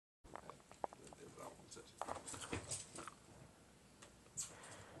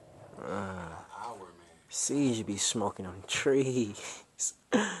Ciej be smoking on trees.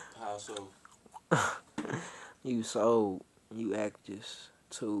 How so? You act just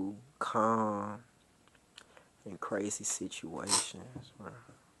too calm in crazy situations, bro.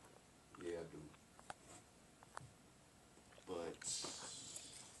 Yeah, I do. But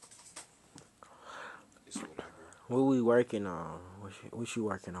it's whatever. What we working on? What you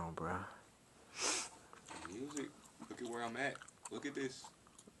working on, bro? Music. Look at where I'm at. Look at this.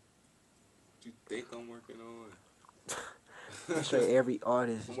 What you think I'm working on? I'm sure every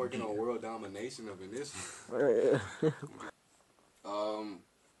artist. I'm working on world domination up in this.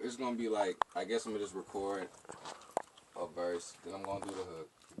 It's gonna be like, I guess I'm gonna just record a verse, then I'm gonna do the hook,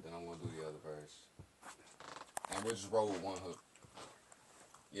 then I'm gonna do the other verse, and we'll just roll with one hook.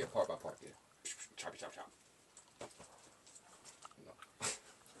 Yeah, part by part. Yeah, chop chop chop. No.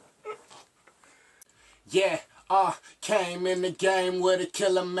 Yeah, came in the game with a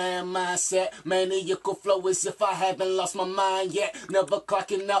killer man mindset. Maniacal flow as if I haven't lost my mind yet. Never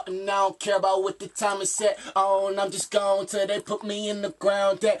clocking out and I don't care about what the time is set on. I'm just gone till they put me in the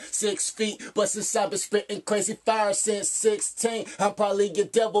ground at 6 feet. But since I've been spitting crazy fire since 16, I'm probably a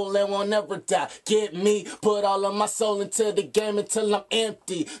devil and won't ever die. Get me, put all of my soul into the game until I'm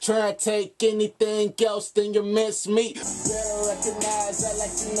empty. Try to take anything else, then you miss me. Better recognize I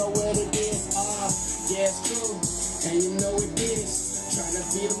like to know what it is. Yeah, it's true, and you know it is. Tryna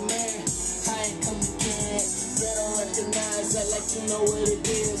be the man, I ain't coming again. Better recognize, I like to know what it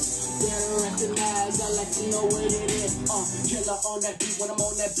is. Better recognize, I like to know what it is. Killer on that beat, when I'm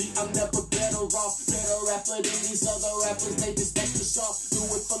on that beat, I'm never better off. Better rapper than these other rappers, they just extra soft. Do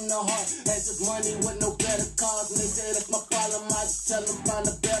it from the heart, as if money with no better cause. And they say that's my problem, I just tell them find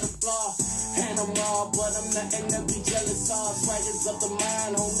a better flaw. And I'm raw, but I'm nothing to be jealous of. Swagger's of the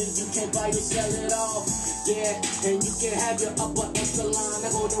mind, homie, you can't buy or sell it all. Yeah, and you can have your upper echelon.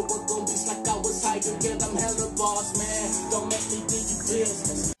 I go to work on beats like I was hiking, cause I'm hella boss, man. Don't make me do you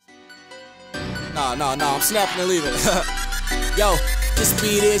business. Nah, I'm snapping and leaving. Yo, this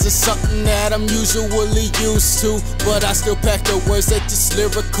beat is something that I'm usually used to, but I still pack the words that just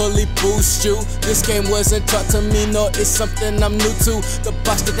lyrically boost you. This game wasn't taught to me, no, it's something I'm new to. The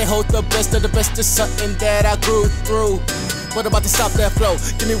box that they hold the best of the best is something that I grew through. What about to stop that flow?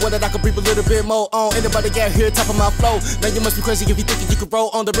 Give me one that I can breathe a little bit more on. Anybody get here top of my flow? Now you must be crazy if you thinking you can roll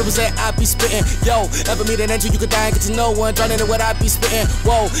on the rivers that I be spitting. Yo, ever meet an angel, you could die and get to know one. Drowning in what I be spitting.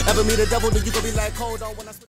 Whoa, ever meet a devil, then you gon' be like, hold on when I